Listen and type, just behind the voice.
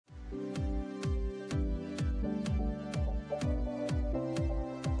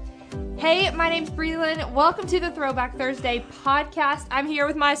Hey, my name's Breland. Welcome to the Throwback Thursday podcast. I'm here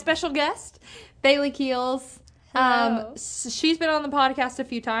with my special guest, Bailey Keels. She's been on the podcast a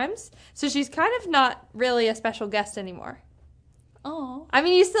few times, so she's kind of not really a special guest anymore. Oh, I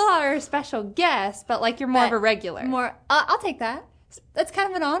mean, you still are a special guest, but like you're more of a regular. I'll take that. That's kind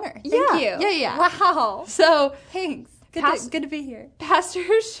of an honor. Thank you. Yeah. Wow. So, Thanks. Good to be here. Pastor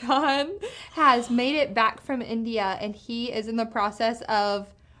Sean has made it back from India, and he is in the process of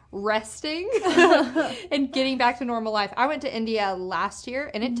resting and getting back to normal life. I went to India last year,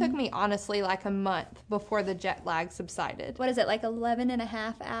 and it took me honestly like a month before the jet lag subsided. What is it, like 11 and a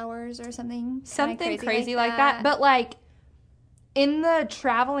half hours or something? Something crazy like that. But like in the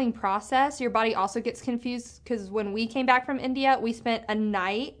traveling process, your body also gets confused because when we came back from India, we spent a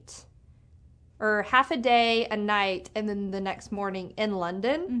night or half a day, a night, and then the next morning in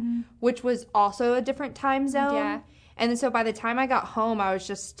London, which was also a different time zone. Yeah. And then so by the time I got home, I was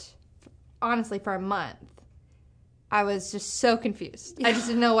just, honestly, for a month, I was just so confused. I just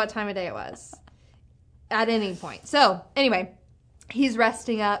didn't know what time of day it was at any point. So anyway, he's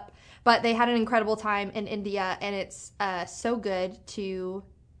resting up, but they had an incredible time in India, and it's so good to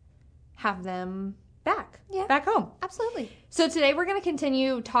have them back home. Absolutely. So today we're going to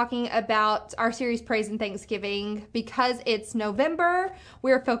continue talking about our series Praise and Thanksgiving. Because it's November,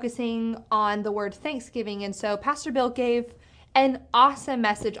 we're focusing on the word Thanksgiving. And so Pastor Bill gave an awesome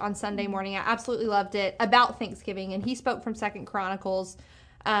message on Sunday morning. I absolutely loved it about Thanksgiving. And he spoke from 2 Chronicles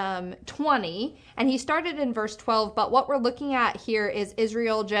 20. And he started in verse 12. But what we're looking at here is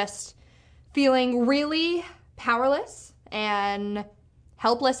Israel just feeling really powerless and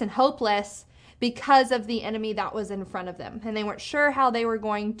helpless and hopeless because of the enemy that was in front of them. And they weren't sure how they were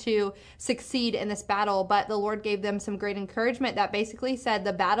going to succeed in this battle, but the Lord gave them some great encouragement that basically said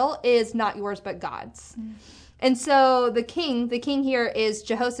the battle is not yours but God's. And so the king here is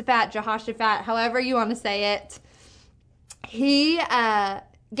Jehoshaphat, however you want to say it. He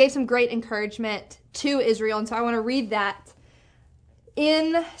gave some great encouragement to Israel, and so I want to read that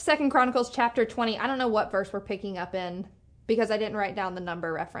in 2 Chronicles chapter 20. I don't know what verse we're picking up in, because I didn't write down the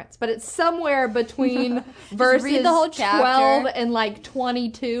number reference. But it's somewhere between verses read the whole chapter. 12 and like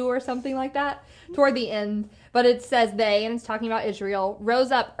 22 or something like that, toward the end. But it says they, and it's talking about Israel,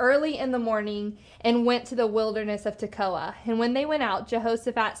 rose up early in the morning and went to the wilderness of Tekoa. And when they went out,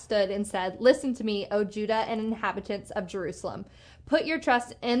 Jehoshaphat stood and said, "Listen to me, O Judah and inhabitants of Jerusalem. Put your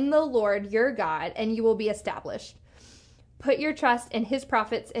trust in the Lord your God, and you will be established. Put your trust in his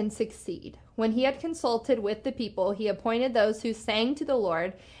prophets and succeed." When he had consulted with the people, he appointed those who sang to the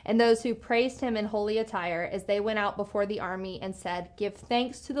Lord and those who praised him in holy attire as they went out before the army and said, "Give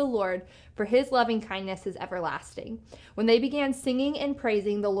thanks to the Lord, for his loving kindness is everlasting." When they began singing and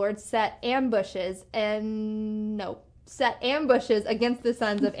praising, the Lord set ambushes against the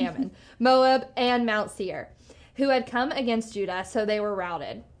sons of Ammon, Moab, and Mount Seir, who had come against Judah, so they were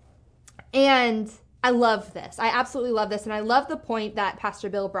routed. And I love this. I absolutely love this. And I love the point that Pastor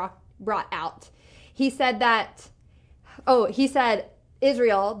Bill brought out. He said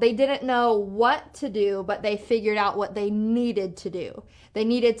Israel, they didn't know what to do, but they figured out what they needed to do. They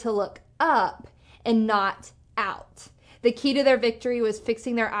needed to look up and not out. The key to their victory was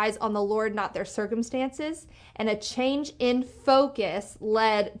fixing their eyes on the Lord, not their circumstances. And a change in focus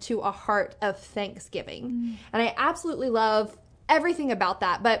led to a heart of thanksgiving. And I absolutely love everything about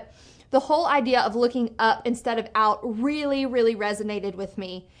that. But the whole idea of looking up instead of out really, really resonated with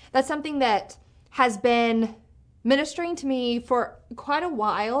me. That's something that has been ministering to me for quite a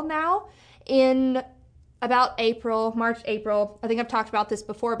while now. In about March, April, I think I've talked about this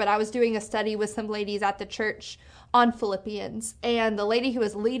before, but I was doing a study with some ladies at the church on Philippians. And the lady who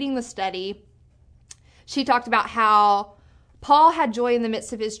was leading the study, she talked about how Paul had joy in the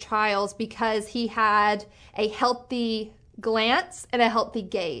midst of his trials because he had a healthy glance and a healthy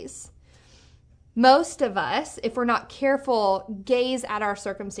gaze. Most of us, if we're not careful, gaze at our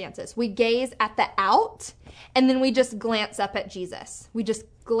circumstances. We gaze at the out, and then we just glance up at Jesus. We just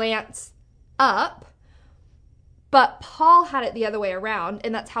glance up. But Paul had it the other way around,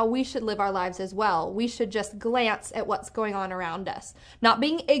 and that's how we should live our lives as well. We should just glance at what's going on around us, not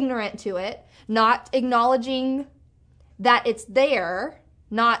being ignorant to it, not acknowledging that it's there,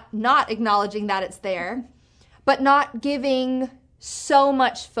 not acknowledging that it's there, but not giving so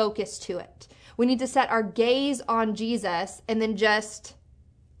much focus to it. We need to set our gaze on Jesus and then just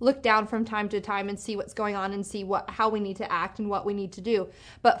look down from time to time and see what's going on and see how we need to act and what we need to do.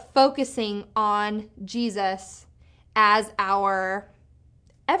 But focusing on Jesus as our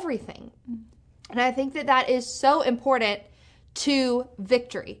everything. And I think that is so important to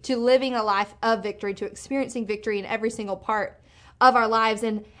victory, to living a life of victory, to experiencing victory in every single part of our lives.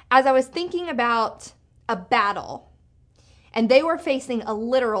 And as I was thinking about a battle, and they were facing a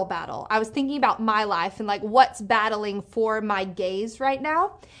literal battle, I was thinking about my life and like what's battling for my gaze right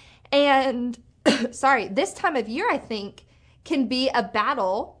now. And sorry, this time of year, I think, can be a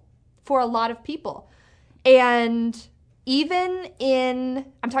battle for a lot of people. And even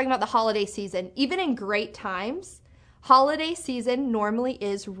I'm talking about the holiday season, even in great times, holiday season normally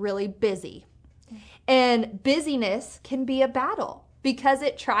is really busy. And busyness can be a battle because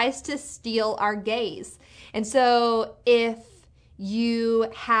it tries to steal our gaze. And so if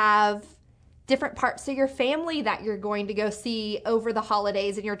you have different parts of your family that you're going to go see over the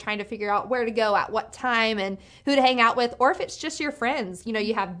holidays and you're trying to figure out where to go at what time and who to hang out with, or if it's just your friends,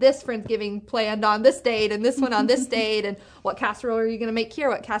 you have this Friendsgiving planned on this date and this one on this date, and what casserole are you going to make here,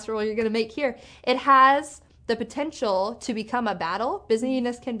 what casserole are you going to make here. It has the potential to become a battle.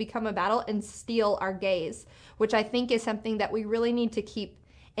 Busyness can become a battle and steal our gaze, which I think is something that we really need to keep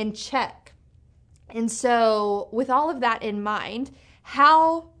in check. And so with all of that in mind,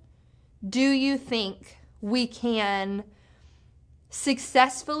 how do you think we can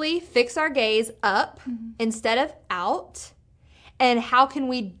successfully fix our gaze up instead of out? And how can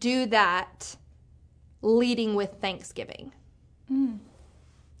we do that leading with thanksgiving? Oh,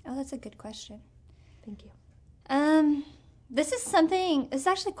 that's a good question. Thank you. It's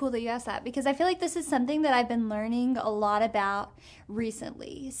actually cool that you asked that, because I feel like this is something that I've been learning a lot about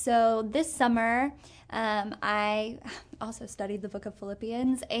recently. So this summer, I also studied the book of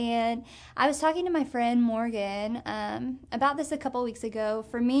Philippians, and I was talking to my friend Morgan about this a couple weeks ago.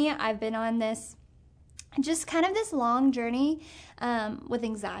 For me, I've been on this long journey with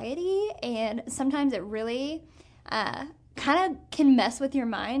anxiety, and sometimes it really kind of can mess with your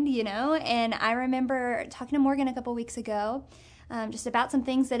mind, and I remember talking to Morgan a couple weeks ago just about some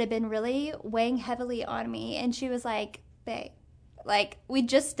things that had been really weighing heavily on me, and she was like, babe, like, we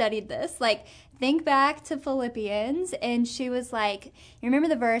just studied this, like, think back to Philippians. And she was like, you remember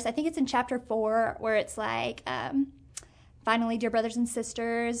the verse, I think it's in chapter 4, where it's like, finally, dear brothers and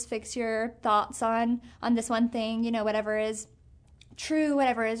sisters, fix your thoughts on this one thing, whatever is true,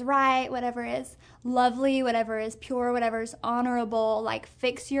 whatever is right, whatever is lovely, whatever is pure, whatever is honorable, like,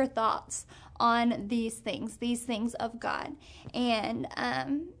 fix your thoughts on these things of God. And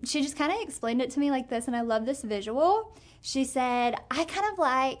she just kind of explained it to me like this, and I love this visual. She said, I kind of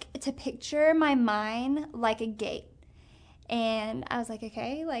like to picture my mind like a gate. And I was like,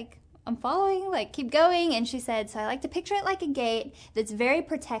 okay, like, I'm following, like, keep going. And she said, so I like to picture it like a gate that's very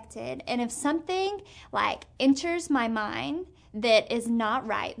protected. And if something, like, enters my mind that is not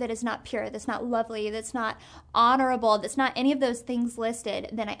right, that is not pure, that's not lovely, that's not honorable, that's not any of those things listed,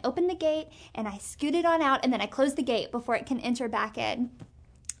 then I open the gate and I scoot it on out, and then I close the gate before it can enter back in.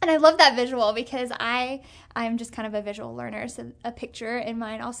 And I love that visual because I'm just kind of a visual learner, so a picture in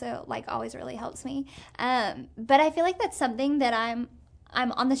mind also, like, always really helps me. But I feel like that's something that I'm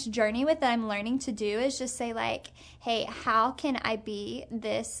on this journey with, that I'm learning to do, is just say, like, hey, how can I be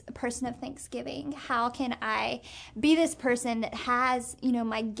this person of thanksgiving? How can I be this person that has,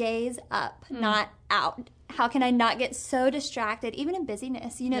 my gaze up, not out? How can I not get so distracted, even in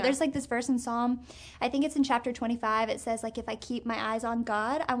busyness? There's like this verse in Psalm, I think it's in chapter 25, it says, like, if I keep my eyes on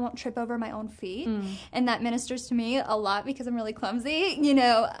God, I won't trip over my own feet. And that ministers to me a lot because I'm really clumsy,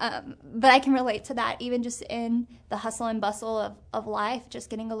 but I can relate to that even just in the hustle and bustle of life, just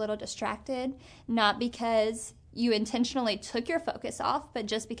getting a little distracted, not because you intentionally took your focus off, but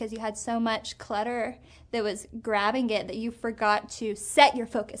just because you had so much clutter that was grabbing it that you forgot to set your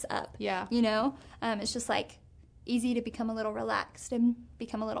focus up. Yeah. It's just like easy to become a little relaxed and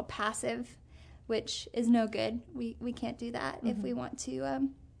become a little passive, which is no good. We can't do that if we want to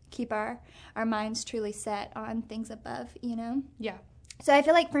keep our minds truly set on things above, Yeah. So I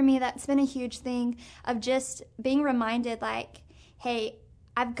feel like for me, that's been a huge thing of just being reminded, like, hey,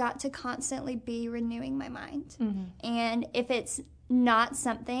 I've got to constantly be renewing my mind. And if it's not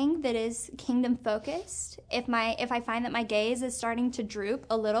something that is kingdom focused, if I find that my gaze is starting to droop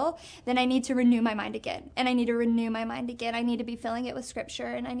a little, then I need to renew my mind again. And I need to renew my mind again. I need to be filling it with scripture,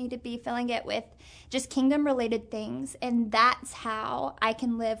 and I need to be filling it with just kingdom related things. And that's how I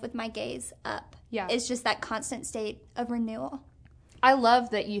can live with my gaze up. Yeah. It's just that constant state of renewal. I love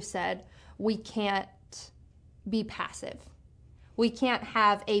that you said we can't be passive. We can't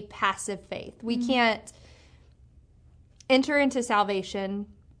have a passive faith. We can't enter into salvation,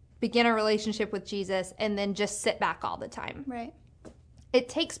 begin a relationship with Jesus, and then just sit back all the time. Right. it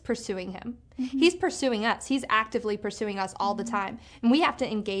takes pursuing him. He's pursuing us. He's actively pursuing us all the time. And we have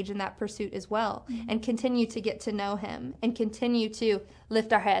to engage in that pursuit as well and continue to get to know him and continue to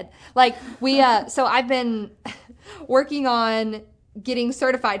lift our head. Like so I've been working on getting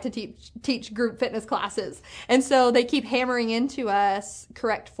certified to teach group fitness classes. And so they keep hammering into us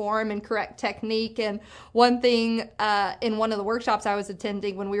correct form and correct technique. And one thing in one of the workshops I was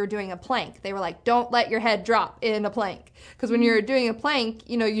attending when we were doing a plank, they were like, don't let your head drop in a plank. Because when you're doing a plank,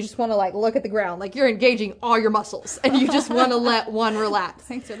 you know, you just want to like look at the ground. Like you're engaging all your muscles and you just want to let one relax.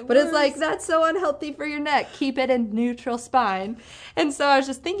 But it's like, that's so unhealthy for your neck. Keep it in neutral spine. And so I was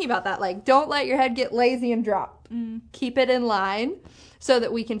just thinking about that. Like, don't let your head get lazy and drop. Keep it in line so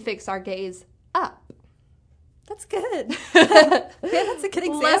that we can fix our gaze up. That's good. Yeah, that's a good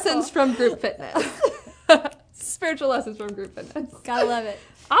example. Lessons from group fitness. Spiritual lessons from group fitness. Gotta love it.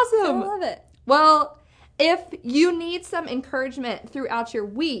 Awesome. Gotta love it. Well, if you need some encouragement throughout your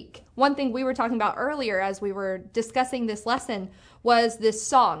week, one thing we were talking about earlier as we were discussing this lesson was this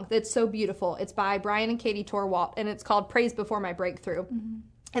song that's so beautiful. It's by Brian and Katie Torwalt, and it's called Praise Before My Breakthrough.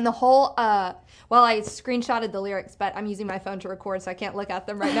 And the whole, well, I screenshotted the lyrics, but I'm using my phone to record, so I can't look at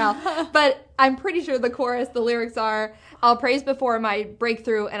them right now. But I'm pretty sure the chorus, the lyrics are, I'll praise before my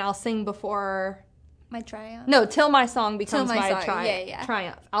breakthrough, and I'll sing before... My triumph? No, till my song becomes my triumph.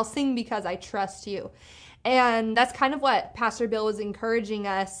 Triumph. I'll sing because I trust you. And that's kind of what Pastor Bill was encouraging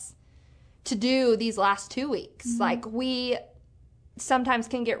us to do these last 2 weeks. Like, we sometimes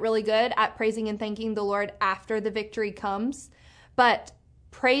can get really good at praising and thanking the Lord after the victory comes, but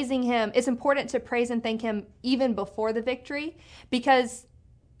praising him, it's important to praise and thank him even before the victory, because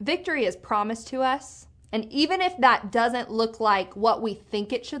victory is promised to us. And even if that doesn't look like what we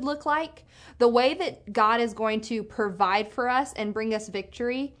think it should look like, the way that God is going to provide for us and bring us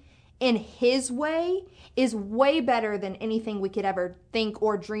victory in his way is way better than anything we could ever think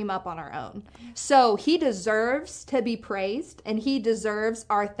or dream up on our own. So he deserves to be praised, and he deserves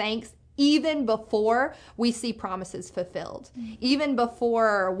our thanks even before we see promises fulfilled, even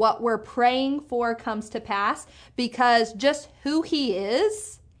before what we're praying for comes to pass, because just who he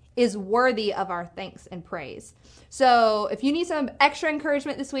is worthy of our thanks and praise. So if you need some extra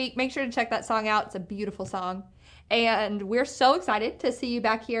encouragement this week, make sure to check that song out. It's a beautiful song. And we're so excited to see you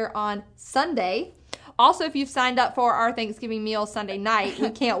back here on Sunday. Also, if you've signed up for our Thanksgiving meal Sunday night, we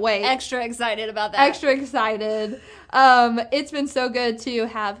can't wait. Extra excited about that. Extra excited. It's been so good to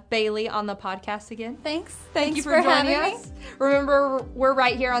have Bailey on the podcast again. Thanks. Thank you for joining us. Remember, we're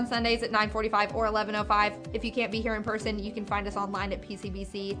right here on Sundays at 9:45 or 11:05. If you can't be here in person, you can find us online at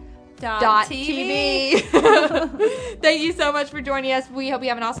pcbc.tv. Thank you so much for joining us. We hope you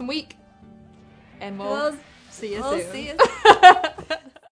have an awesome week. And we'll see you soon. See you.